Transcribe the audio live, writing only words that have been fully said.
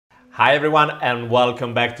Hi everyone and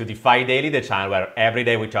welcome back to DeFi Daily, the channel where every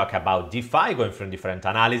day we talk about DeFi, going from different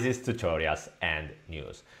analysis, tutorials and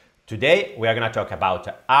news. Today we are going to talk about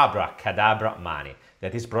Abracadabra.money.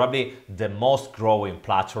 That is probably the most growing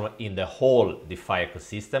platform in the whole DeFi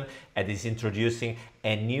ecosystem and is introducing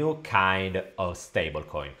a new kind of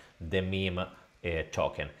stablecoin, the MIM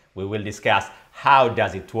token. We will discuss how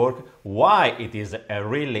does it work, why it is a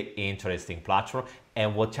really interesting platform,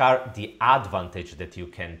 and what are the advantages that you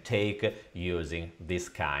can take using this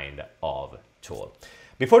kind of tool.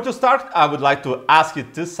 Before to start, I would like to ask you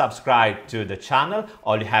to subscribe to the channel.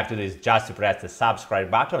 All you have to do is just to press the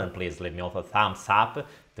subscribe button, and please leave me also a thumbs up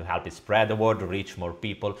to help it spread the word, reach more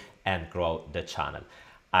people and grow the channel.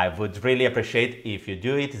 I would really appreciate if you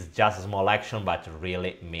do it. It's just a small action, but it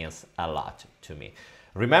really means a lot to me.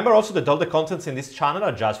 Remember also that all the contents in this channel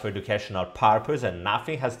are just for educational purpose and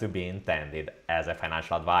nothing has to be intended as a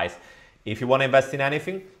financial advice. If you want to invest in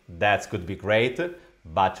anything, that could be great,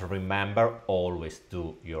 but remember, always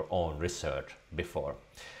do your own research before.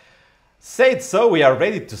 Said so, we are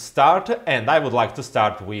ready to start, and I would like to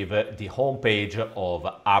start with the homepage of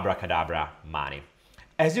Abracadabra.money.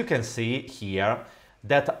 As you can see here,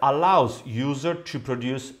 that allows user to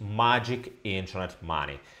produce magic internet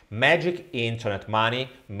money. Magic internet money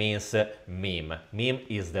means MIM. MIM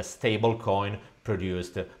is the stable coin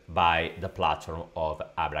produced by the platform of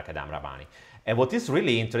Abracadabra.money. And what is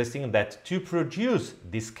really interesting is that to produce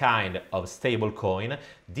this kind of stable coin,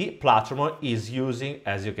 the platform is using,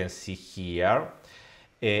 as you can see here,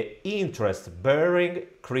 interest-bearing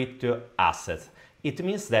crypto assets. It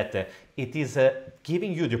means that it is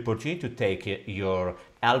giving you the opportunity to take your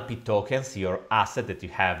LP tokens, your asset that you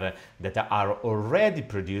have that are already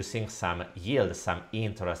producing some yield, some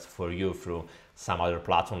interest for you through some other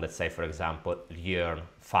platform, let's say for example Yearn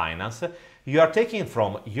Finance. You are taking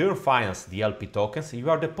from Yearn Finance the LP tokens,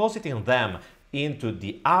 you are depositing them into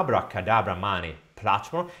the Abracadabra.money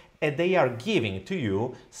platform, and they are giving to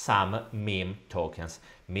you some MIM tokens.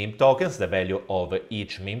 MIM tokens, the value of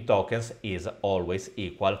each MIM tokens is always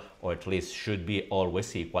equal, or at least should be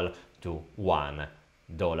always equal to $1.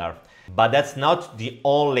 But that's not the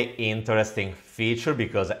only interesting feature,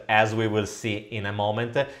 because as we will see in a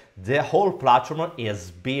moment, the whole platform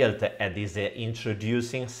is built and is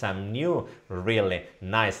introducing some new really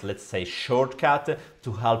nice, let's say, shortcut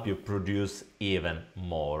to help you produce even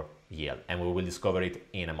more yield, and we will discover it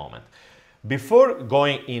in a moment. Before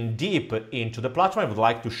going in deep into the platform, I would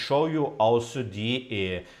like to show you also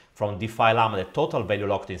the from DeFi Llama the total value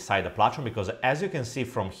locked inside the platform, because as you can see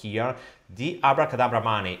from here, the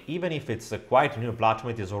Abracadabra.money, even if it's a quite new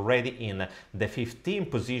platform, it is already in the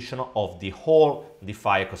 15th position of the whole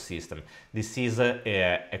DeFi ecosystem. This is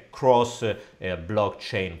a cross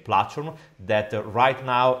blockchain platform that right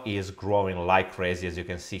now is growing like crazy. As you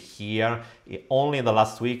can see here, only in the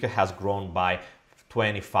last week has grown by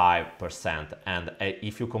 25%. And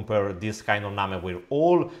if you compare this kind of number with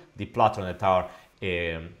all the platforms that are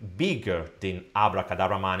bigger than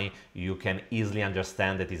Abracadabra.money, you can easily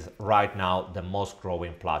understand that it's right now the most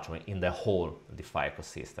growing platform in the whole DeFi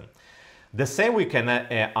ecosystem. The same we can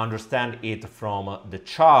understand it from the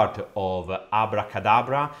chart of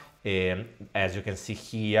Abracadabra. As you can see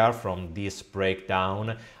here from this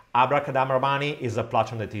breakdown, Abracadabra.money is a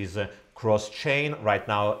platform that is cross-chain. Right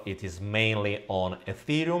now it is mainly on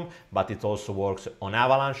Ethereum, but it also works on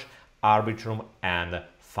Avalanche, Arbitrum and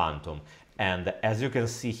Fantom. And as you can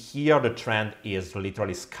see here, the trend is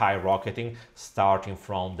literally skyrocketing. Starting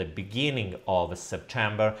from the beginning of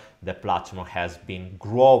September, the platform has been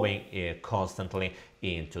growing constantly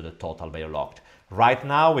into the total value locked. Right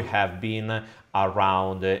now, we have been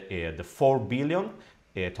around the 4 billion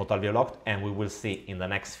total value locked, and we will see in the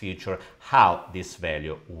next future how this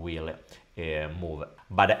value will move.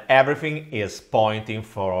 But everything is pointing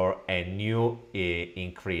for a new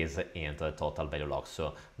increase in the total value lock.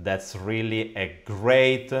 So that's really a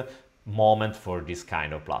great moment for this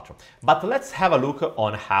kind of platform. But let's have a look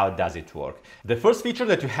on how does it work. The first feature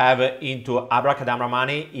that you have into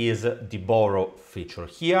Abracadabra.money is the borrow feature.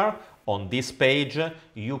 Here on this page,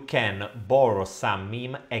 you can borrow some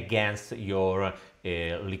MIM against your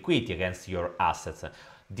liquidity, against your assets.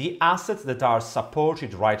 The assets that are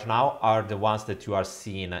supported right now are the ones that you are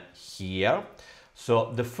seeing here.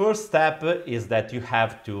 So the first step is that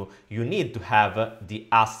you need to have the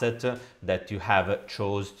asset that you have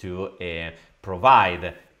chose to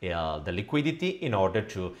provide the liquidity in order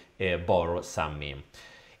to borrow some MIM.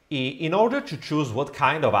 In order to choose what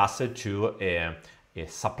kind of asset to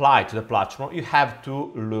supply to the platform, you have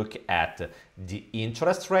to look at the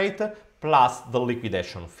interest rate plus the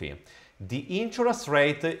liquidation fee. The interest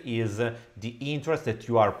rate is the interest that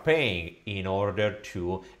you are paying in order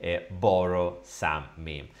to borrow some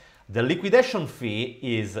MIM. The liquidation fee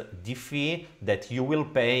is the fee that you will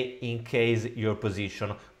pay in case your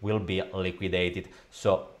position will be liquidated.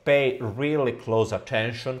 So pay really close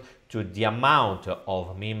attention to the amount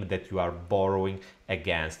of MIM that you are borrowing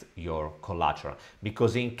against your collateral.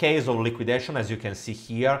 Because in case of liquidation, as you can see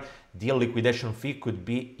here, the liquidation fee could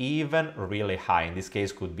be even really high. In this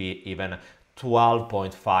case, could be even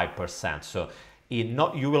 12.5%. So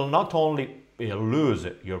you will not only lose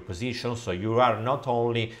your position, so you are not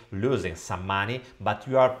only losing some money, but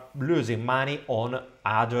you are losing money on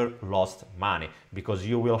other lost money, because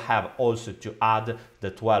you will have also to add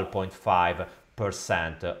the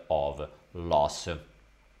 12.5% of loss.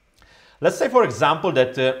 Let's say, for example,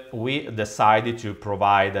 that we decided to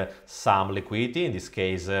provide some liquidity. In this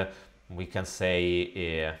case, we can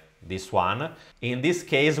say this one. In this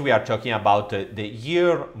case, we are talking about the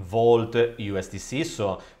year Volt USDC.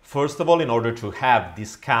 So first of all, in order to have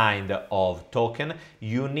this kind of token,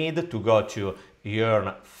 you need to go to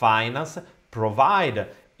Yearn Finance, provide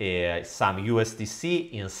some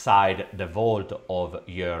USDC inside the vault of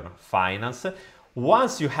Yearn Finance.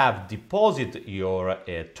 Once you have deposited your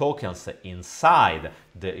tokens inside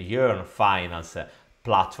the Yearn Finance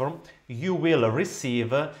platform, you will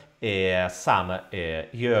receive some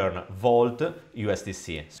Yearn Volt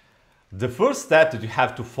USDC. The first step that you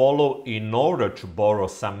have to follow in order to borrow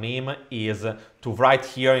some MIM is to write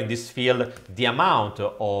here in this field the amount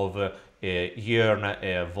of Yearn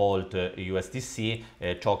Volt USDC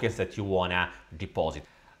tokens that you wanna deposit.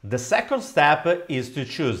 The second step is to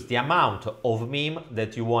choose the amount of MIM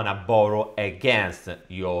that you wanna borrow against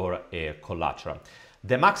your collateral.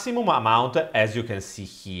 The maximum amount, as you can see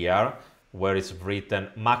here, where it's written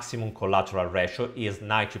maximum collateral ratio, is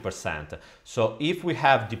 90%. So if we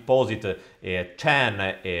have deposited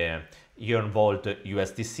 10 Yearn Volt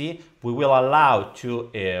USDC, we will allow to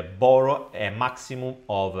borrow a maximum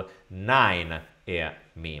of 9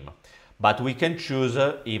 MIM. But we can choose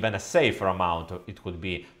even a safer amount. It could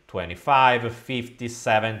be 25, 50,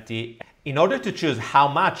 70. In order to choose how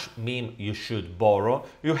much MIM you should borrow,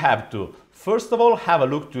 you have to first of all have a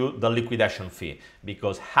look to the liquidation fee,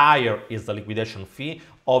 because higher is the liquidation fee,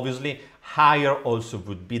 obviously higher also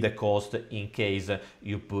would be the cost in case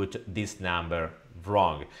you put this number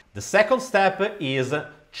wrong. The second step is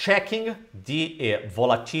checking the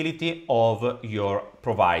volatility of your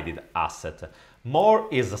provided asset. More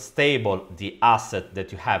is stable the asset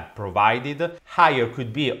that you have provided, higher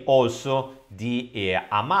could be also the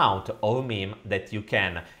amount of MIM that you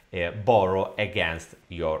can borrow against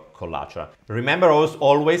your collateral. Remember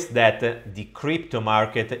always that the crypto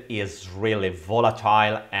market is really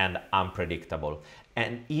volatile and unpredictable.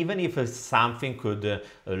 And even if something could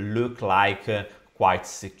look like quite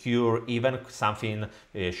secure, even something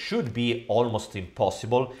should be almost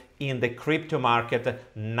impossible, in the crypto market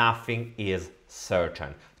nothing is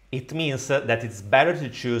certain. It means that it's better to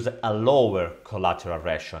choose a lower collateral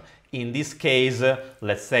ratio. In this case,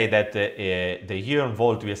 let's say that the Yearn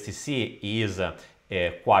Volt USDC is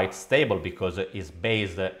quite stable because it's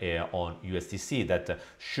based on USDC that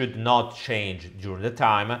should not change during the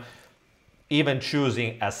time. Even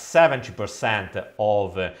choosing a 70%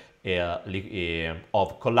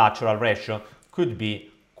 of collateral ratio could be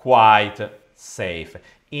quite safe.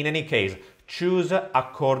 In any case, choose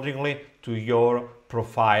accordingly to your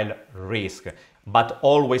profile risk. But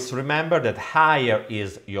always remember that higher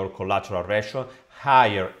is your collateral ratio,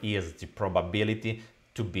 higher is the probability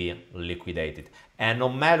to be liquidated. And no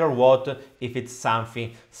matter what, if it's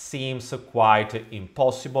something seems quite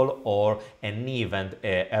impossible or an event,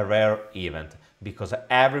 a rare event, because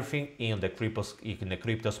everything in the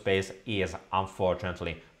crypto space is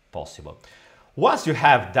unfortunately possible. Once you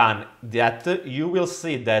have done that, you will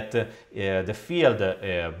see that the field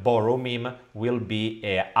borrow MIM will be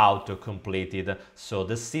auto-completed. So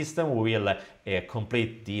the system will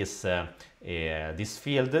complete this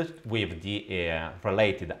field with the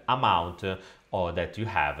related amount that you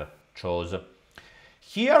have chosen.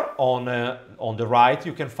 Here on the right,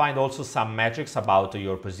 you can find also some metrics about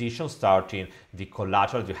your position, starting the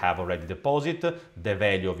collateral you have already deposited, the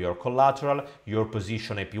value of your collateral, your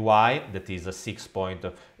position APY, that is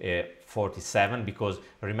 6.47, because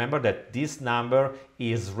remember that this number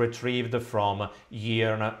is retrieved from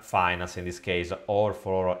Yearn Finance in this case, or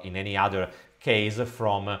in any other case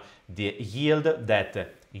from the yield that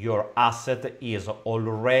your asset is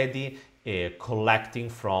already collecting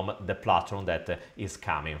from the platform that is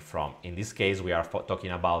coming from. In this case, we are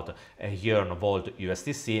talking about Yearn Volt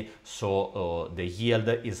USDC, so the yield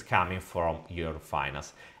is coming from Yearn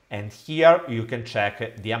Finance. and here you can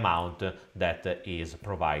check the amount that is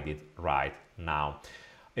provided right now.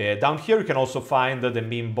 Down here you can also find the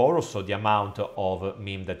MIM borrow, so the amount of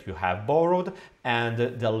MIM that you have borrowed, and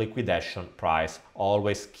the liquidation price.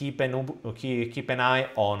 Always keep an eye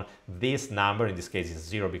on this number. In this case it's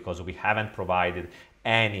 0 because we haven't provided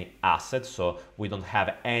any asset, so we don't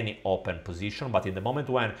have any open position, but in the moment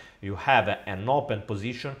when you have an open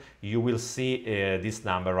position you will see this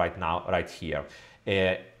number right now, right here.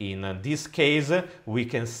 In this case we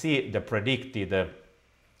can see the predicted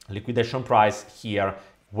liquidation price here,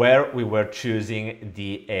 where we were choosing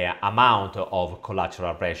the amount of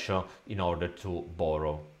collateral ratio in order to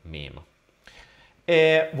borrow MIM.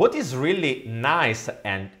 What is really nice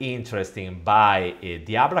and interesting by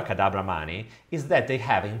the Abracadabra.money is that they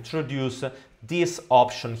have introduced this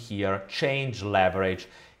option here, change leverage.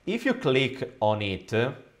 If you click on it,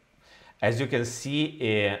 as you can see,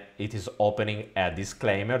 it is opening a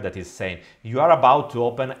disclaimer that is saying you are about to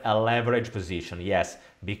open a leverage position. Yes,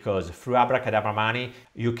 because through Abracadabra.money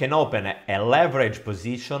you can open a leverage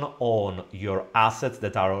position on your assets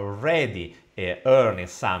that are already earning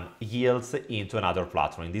some yields into another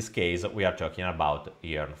platform. In this case, we are talking about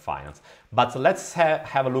Earn Finance. But let's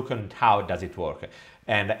have a look on how does it work.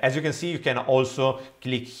 And as you can see, you can also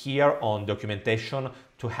click here on documentation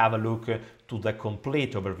to have a look to the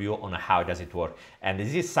complete overview on how does it work. And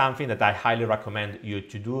this is something that I highly recommend you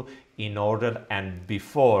to do in order and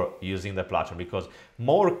before using the platform, because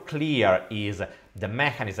more clear is the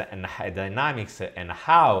mechanism and dynamics and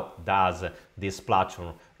how does this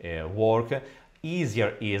platform work,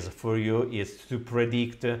 easier is for you is to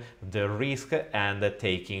predict the risk and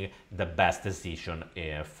taking the best decision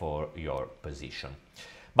for your position.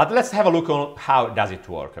 But let's have a look on how does it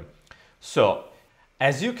work. So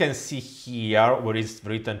as you can see here, where it's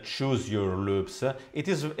written choose your loops, it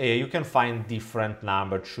is you can find different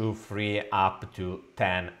numbers, 2, 3, up to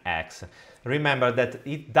 10x. Remember that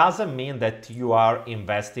it doesn't mean that you are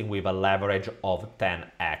investing with a leverage of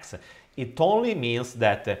 10x. It only means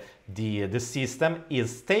that the system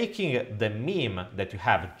is taking the MIM that you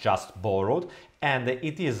have just borrowed and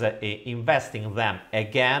it is investing them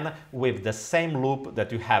again with the same loop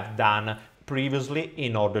that you have done previously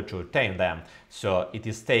in order to obtain them. So it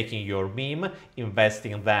is taking your MIM,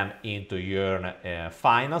 investing them into Earn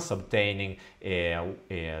Finance, obtaining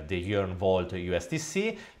the Earn Vault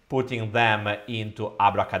USDC, putting them into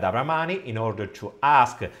Abracadabra.money in order to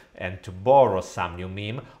ask and to borrow some new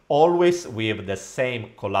MIM, always with the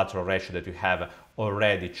same collateral ratio that you have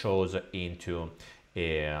already chosen into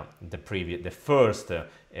the first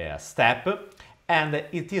step. And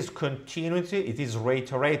it is continuity, it is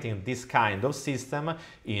reiterating this kind of system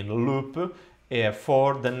in loop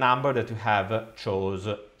for the number that you have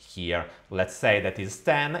chosen here. Let's say that is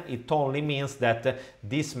 10, it only means that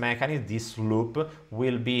this mechanism, this loop,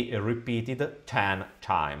 will be repeated 10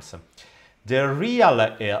 times. The real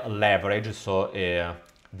leverage, so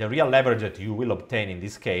the real leverage that you will obtain in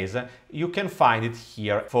this case, you can find it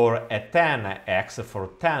here. For a 10x, for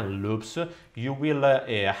 10 loops, you will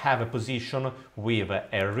have a position with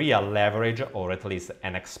a real leverage, or at least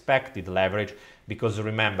an expected leverage, because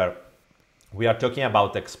remember, we are talking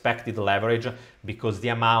about expected leverage because the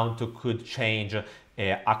amount could change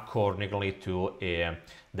accordingly to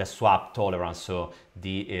the swap tolerance, so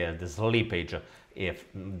the slippage.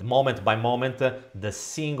 If moment by moment, the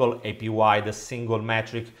single APY, the single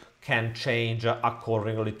metric can change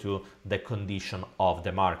accordingly to the condition of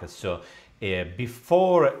the market. So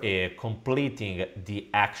before completing the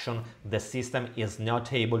action, the system is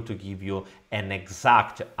not able to give you an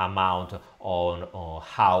exact amount on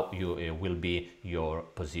how you will be your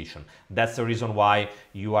position. That's the reason why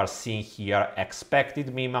you are seeing here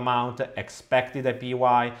expected MIM amount, expected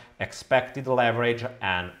APY, expected leverage,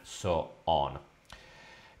 and so on.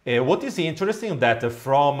 What is interesting that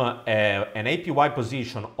from an APY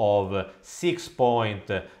position of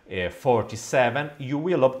 6.47, you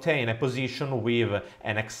will obtain a position with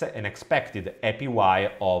an expected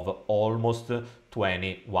APY of almost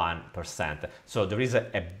 21%. So there is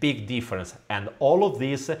a big difference, and all of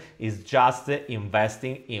this is just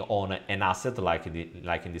investing on an asset like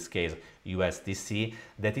in this case USDC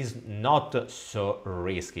that is not so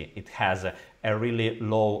risky. It has a really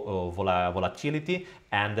low volatility,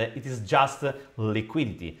 and it is just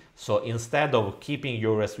liquidity. So instead of keeping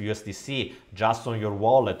your USDC just on your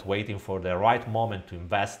wallet waiting for the right moment to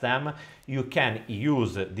invest them, you can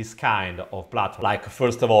use this kind of platform, like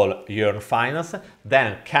first of all Earn Finance,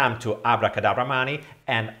 then come to Abracadabra.money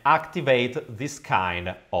and activate this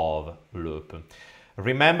kind of loop.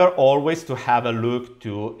 Remember always to have a look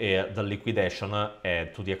to the liquidation,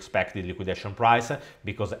 to the expected liquidation price,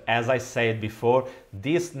 because as I said before,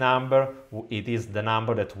 this number, it is the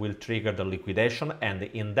number that will trigger the liquidation, and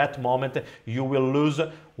in that moment you will lose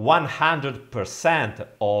 100%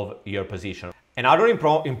 of your position. Another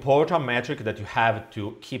important metric that you have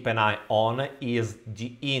to keep an eye on is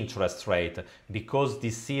the interest rate, because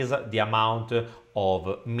this is the amount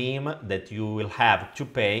of MIM that you will have to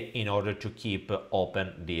pay in order to keep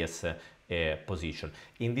open this position.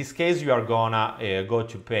 In this case, you are gonna go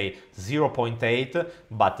to pay 0.8,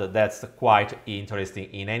 but that's quite interesting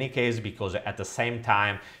in any case, because at the same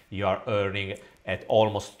time you are earning at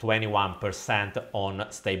almost 21% on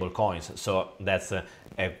stable coins. So that's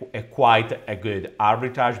quite a good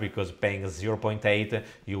arbitrage, because paying 0.8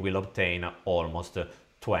 you will obtain almost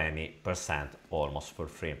 20% almost for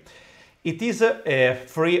free. It is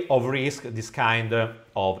free of risk, this kind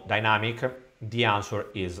of dynamic? The answer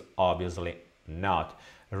is obviously not.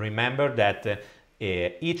 Remember that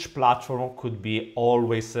each platform could be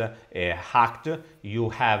always hacked. You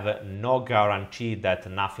have no guarantee that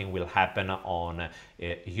nothing will happen on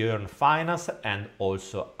Yearn Finance and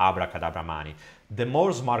also Abracadabra.money. The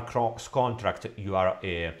more smart contract you are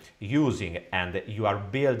using, and you are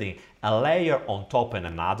building a layer on top and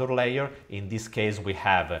another layer, in this case we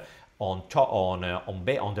have on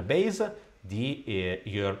the base the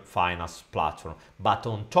Yearn Finance platform, but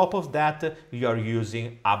on top of that you are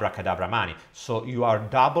using Abracadabra.money, so you are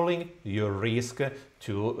doubling your risk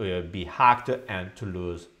to be hacked and to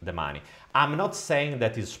lose the money. I'm not saying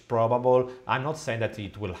that it's probable, I'm not saying that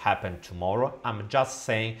it will happen tomorrow, I'm just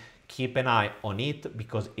saying keep an eye on it,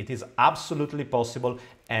 because it is absolutely possible,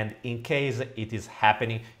 and in case it is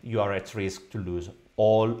happening, you are at risk to lose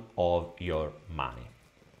all of your money.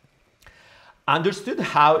 Understood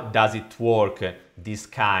how does it work, this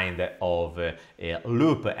kind of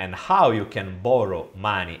loop, and how you can borrow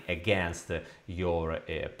money against your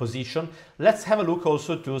position? Let's have a look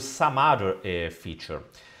also to some other feature.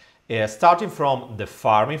 Starting from the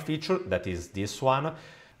farming feature, that is this one.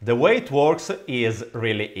 The way it works is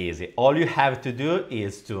really easy. All you have to do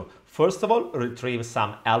is to, first of all, retrieve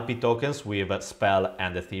some LP tokens with Spell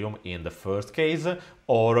and Ethereum in the first case,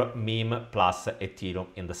 or MIM plus Ethereum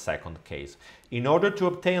in the second case. In order to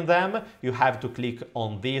obtain them, you have to click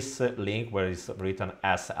on this link where it's written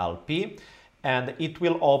SLP, and it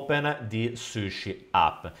will open the Sushi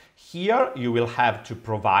app. Here you will have to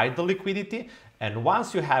provide the liquidity, and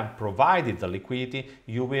once you have provided the liquidity,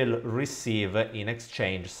 you will receive in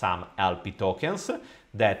exchange some LP tokens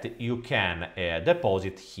that you can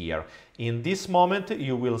deposit here. In this moment,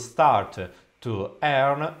 you will start to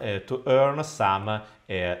earn some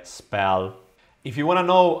Spell. If you want to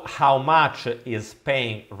know how much is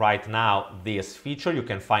paying right now this feature, you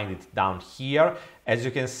can find it down here. As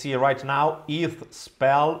you can see right now, ETH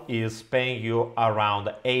Spell is paying you around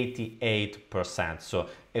 88%, so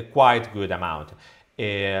a quite good amount.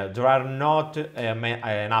 There are not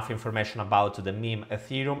enough information about the MIM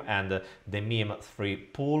Ethereum and the MIM 3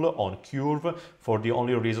 pool on Curve, for the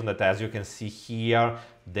only reason that, as you can see here,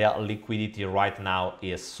 the liquidity right now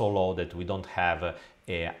is so low that we don't have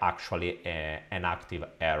actually an active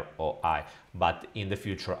ROI, but in the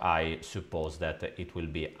future I suppose that it will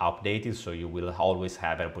be updated, so you will always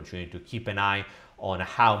have an opportunity to keep an eye on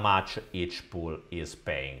how much each pool is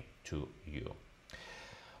paying to you.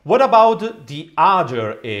 What about the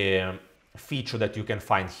other feature that you can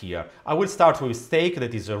find here? I will start with stake.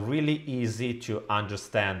 That is a really easy to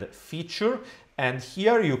understand feature, and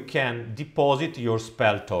here you can deposit your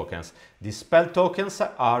Spell tokens. The Spell tokens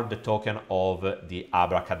are the token of the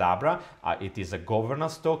Abracadabra. It is a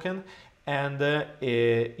governance token, and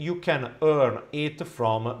you can earn it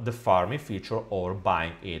from the farming feature or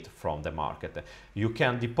buying it from the market. You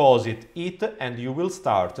can deposit it and you will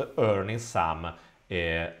start earning some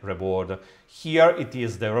reward. Here it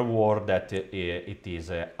is the reward that it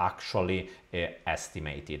is actually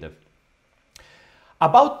estimated.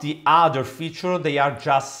 About the other feature, they are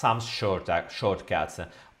just some shortcuts.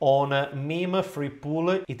 On MIM free pool,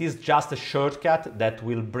 it is just a shortcut that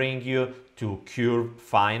will bring you to Curve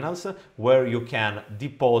Finance, where you can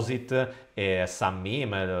deposit some MIM,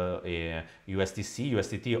 USDC,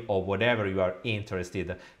 USDT, or whatever you are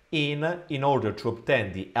interested in order to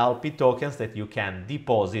obtain the LP tokens that you can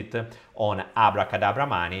deposit on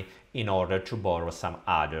Abracadabra.money in order to borrow some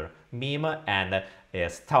other MIM and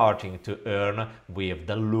starting to earn with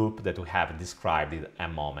the loop that we have described a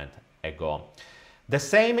moment ago. The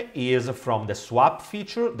same is from the swap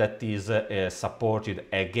feature that is supported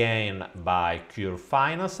again by Curve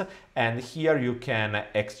Finance, and here you can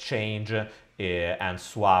exchange and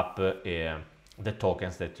swap the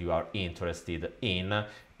tokens that you are interested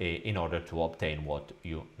in order to obtain what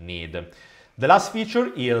you need. The last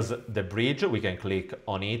feature is the bridge. We can click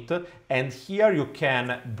on it, and here you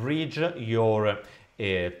can bridge your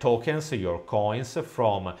tokens, your coins,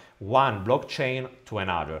 from one blockchain to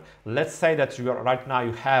another. Let's say that right now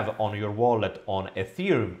you have on your wallet on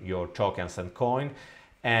Ethereum your tokens and coin,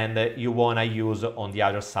 and you want to use on the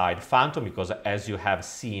other side Fantom, because as you have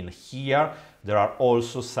seen here, there are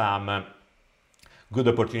also some good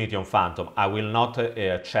opportunity on Fantom. I will not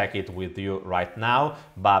check it with you right now,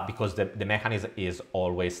 but because the mechanism is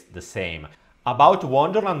always the same. About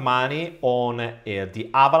Wonderland.money on the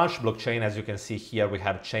Avalanche blockchain, as you can see here, we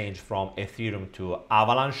have changed from Ethereum to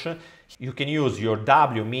Avalanche. You can use your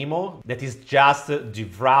WMIMO, that is just the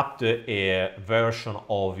wrapped version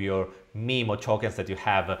of your MIMO tokens that you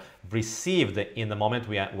have received in the moment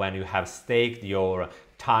when you have staked your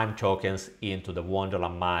time tokens into the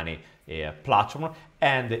Wonderland.money platform,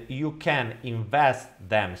 and you can invest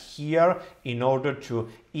them here in order to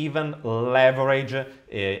even leverage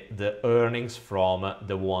the earnings from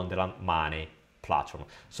the Wonderland.money platform.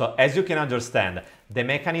 So as you can understand, the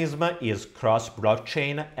mechanism is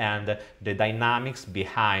cross-blockchain and the dynamics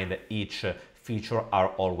behind each feature are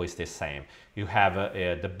always the same. You have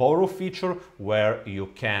the borrow feature where you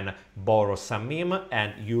can borrow some MIM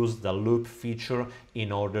and use the loop feature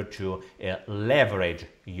in order to leverage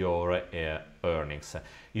your earnings.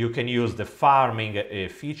 You can use the farming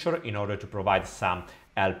feature in order to provide some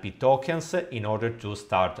LP tokens in order to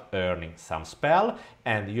start earning some spell,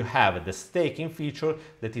 and you have the staking feature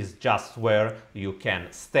that is just where you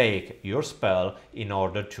can stake your spell in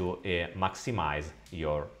order to maximize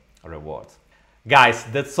your rewards. Guys,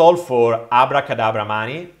 that's all for Abracadabra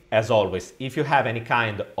Money. As always, if you have any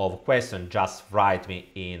kind of question, just write me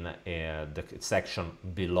in the section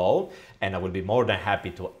below and I will be more than happy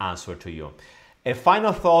to answer to you. A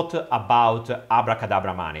final thought about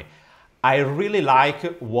Abracadabra Money. I really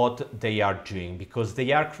like what they are doing because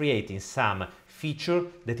they are creating some feature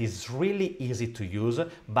that is really easy to use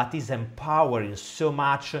but is empowering so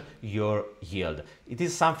much your yield. It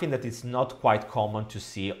is something that is not quite common to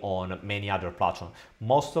see on many other platforms.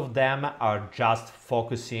 Most of them are just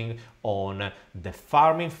focusing on the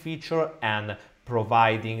farming feature and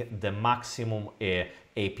providing the maximum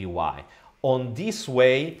APY. On this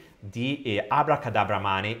way, the Abracadabra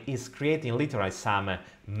Money is creating literally some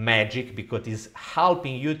magic because it's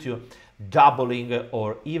helping you to doubling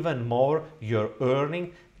or even more your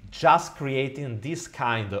earning, just creating this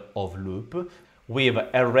kind of loop with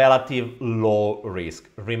a relative low risk.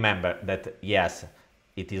 Remember that yes,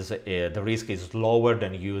 it is the risk is lower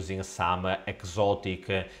than using some exotic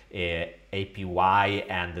APY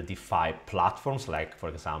and DeFi platforms, like for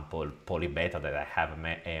example Polybeta, that I have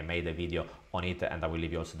made a video on it, and I will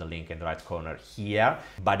leave you also the link in the right corner here.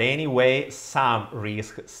 But anyway, some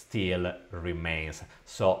risk still remains,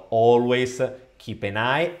 so always keep an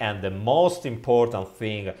eye. And the most important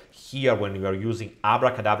thing here when you are using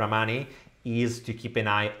Abracadabra Money is to keep an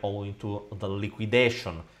eye onto the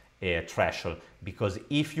liquidation threshold, because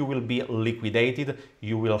if you will be liquidated,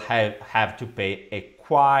 you will have to pay a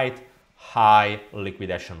quite high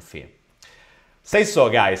liquidation fee. Say so,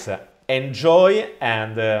 guys. Enjoy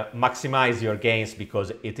and maximize your gains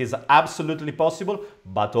because it is absolutely possible,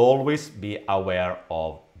 but always be aware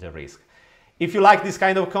of the risk. If you like this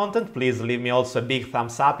kind of content, please leave me also a big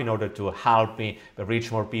thumbs up in order to help me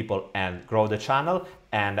reach more people and grow the channel.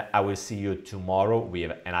 And I will see you tomorrow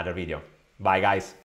with another video. Bye, guys.